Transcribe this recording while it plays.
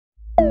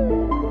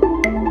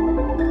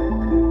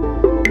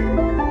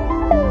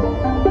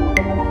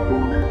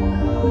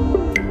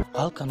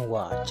halkan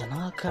waa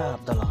Eng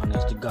Cabdullah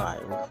Honest Guy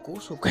oo ku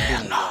soo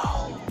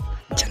kordhinaya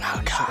Eng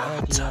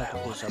Cabdullah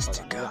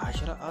Honest Guy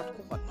casharo aad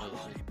ku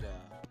qadmaysid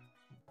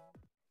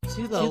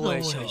sida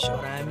weesho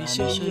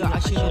barnaamijyo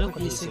casharo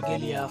kuxiisa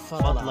geliya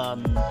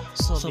fadlan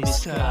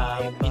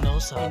subscribe inoo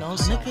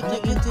ka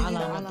tagin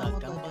calaamada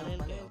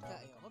gambarelka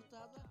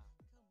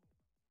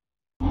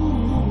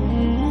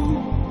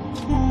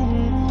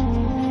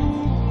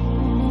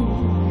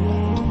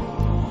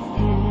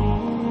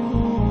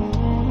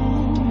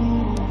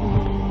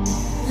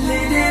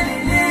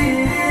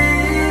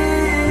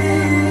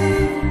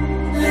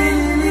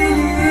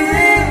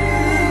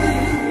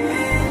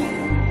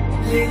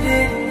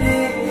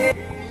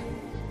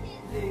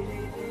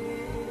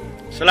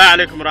السلام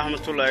عليكم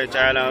ورحمة الله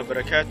تعالى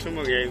وبركاته.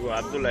 مجيء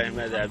عبدالله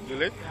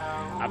محمد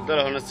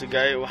عبدالله Honest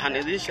Guy وحن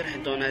إذا شرح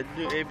دون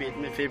هدو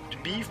بيتنا في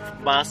beef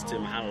past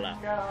محلا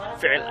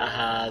فعل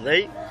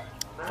أهذي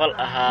فل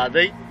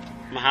أهذي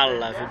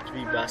محلا في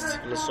beef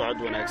past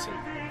للصعد ونكسل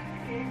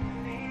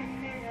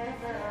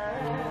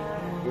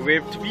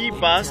وفي beef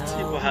past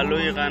وحلو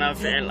يغنى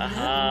فعل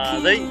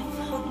أهذي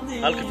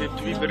هلك في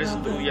beef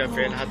بريست ويا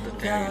فعل هذا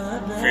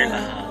فعل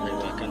أهذي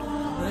وكان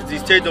the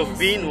state of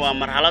being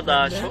ومرحلة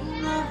داawasho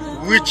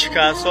which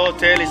kaasoo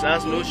tells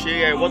us no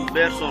sheegay what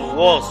person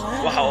was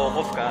waxa uu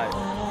qofka ahay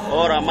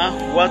or ama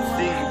what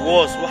thing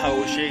was waxa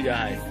uu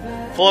sheegay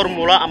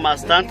formula ama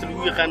astaanta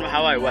lagu yaqaan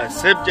waxa waa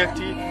subject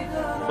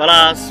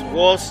plus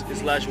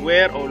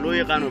was/were oo loo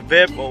yaqaan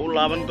verb oo u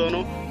laaban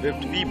doono verb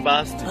to be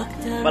past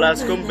plus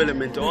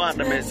complement oo ah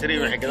dhameystiray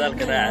waxa gadaal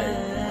ka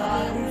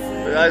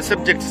raacay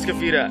subject iska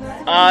fiira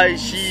I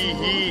she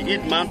he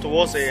it maanta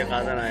was ay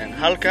qaadanayaan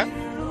halka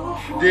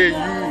they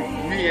you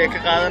we ay ka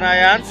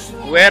qaadanayaan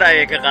where ay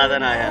ka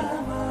qaadanayaan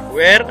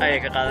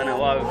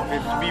waa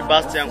to be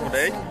past yan ku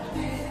dhahay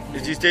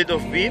the state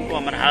of being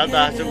waa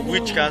marxaladaas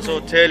which kaasoo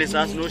tells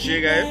us no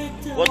sheegayo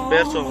what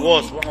person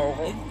was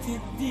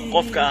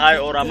qofka ahay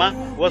or ama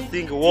what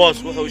thing was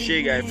wuxuu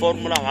sheegayo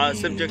formula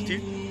waxa subject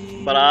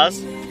plus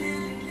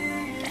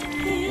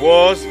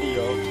was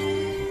iyo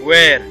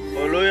where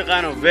oo loo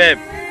yaqaan verb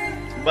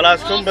plus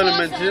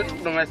complement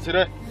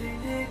dhameystiray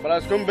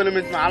plus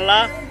complement macalla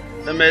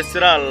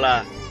dhameystiray Allah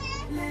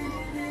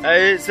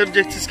ay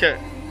subjectiska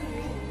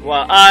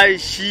waa I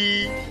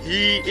she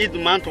he it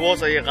maanta was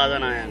ay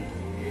qaadanayaan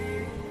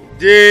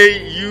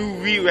they you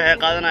we waxay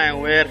qaadanayaan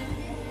where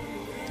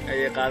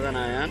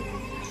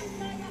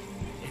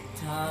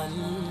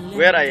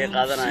ay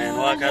qaadanayaan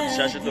waa ka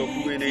shaashada ku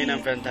weynay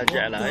inaan fahantaa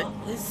jecelahay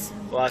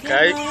waa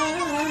kay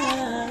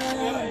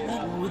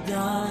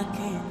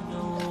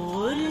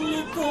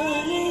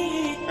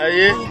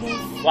aye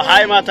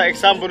waxay maanta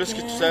example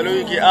iska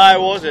tusaalooyinkii I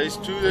was a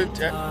student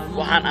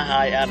waxaan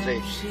ahay arday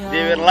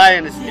they were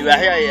lions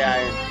libaaxi ay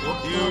ahaayeen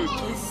you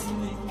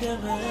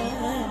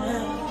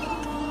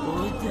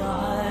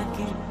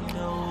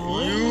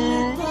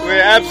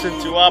were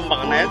absent waa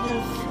maqneed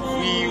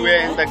we were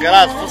in the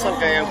class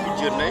fasalka ayaan ku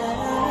jirnay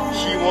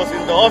she was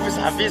in the office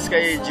xafiiska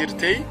ayay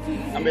jirtay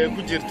ama ay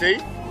ku jirtay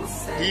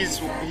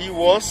he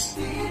was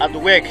at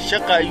work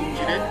shaqa ayuu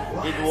jiray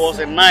it was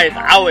a night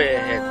cawe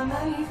ahead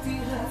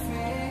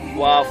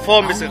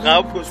وفورم بس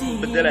قابك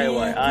اسمه بدلها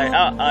واي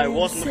I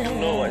was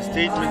مركلو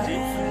statement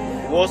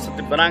was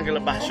the برانك اللي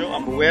بحشو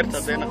أم بويرت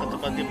هذين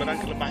قطبات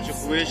برانك اللي بحشو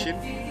question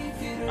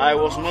I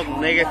was not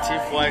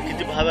negative واي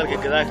كتب هذا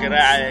الكذا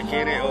كراعي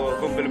كيري أو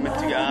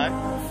complementary هاي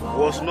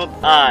was not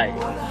I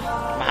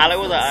محله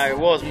وده I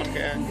was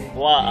مركه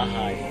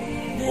هاي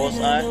was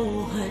I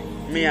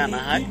ميا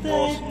أنا هاي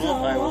was not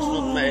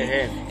ما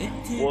هين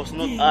was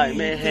not I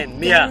ما هين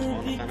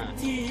ميا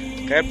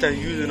qaybta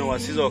yuuduna waa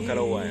sidoo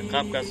kale waay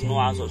qaabkaas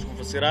noocaas oo isku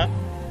fasira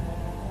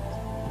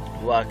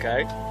waa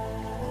kay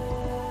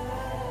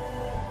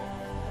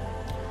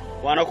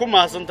waana ku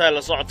mahadsantahay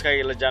la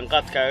socodkaaga la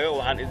jaanqaadkaaga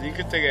waxaan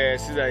idinka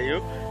tagayaa sida iyo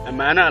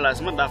amaana la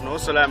isma dhaafno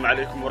assalaamu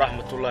calaykum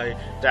waraxmatullaahi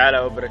tacaala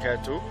wa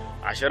barakaatuh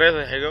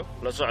casharada xigo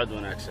la socod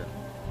wanaagsan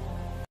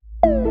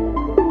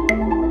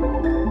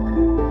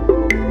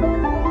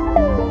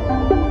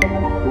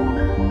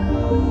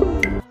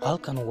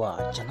halkan waa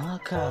Eng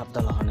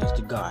Cabdullah Honest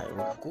Guy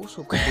oo ku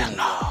soo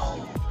kordhinaya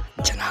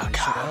Eng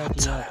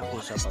Cabdullah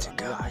Honest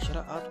Guy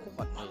casharo aad ku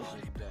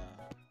qadmaysid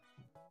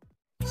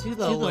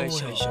sida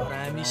weesho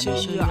barnaamijyo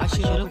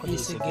casharo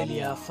kuxiisa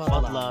geliya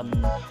fadlan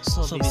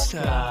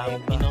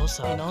subscribe inoo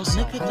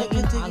ka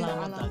tagin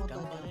calaamada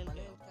gambarelka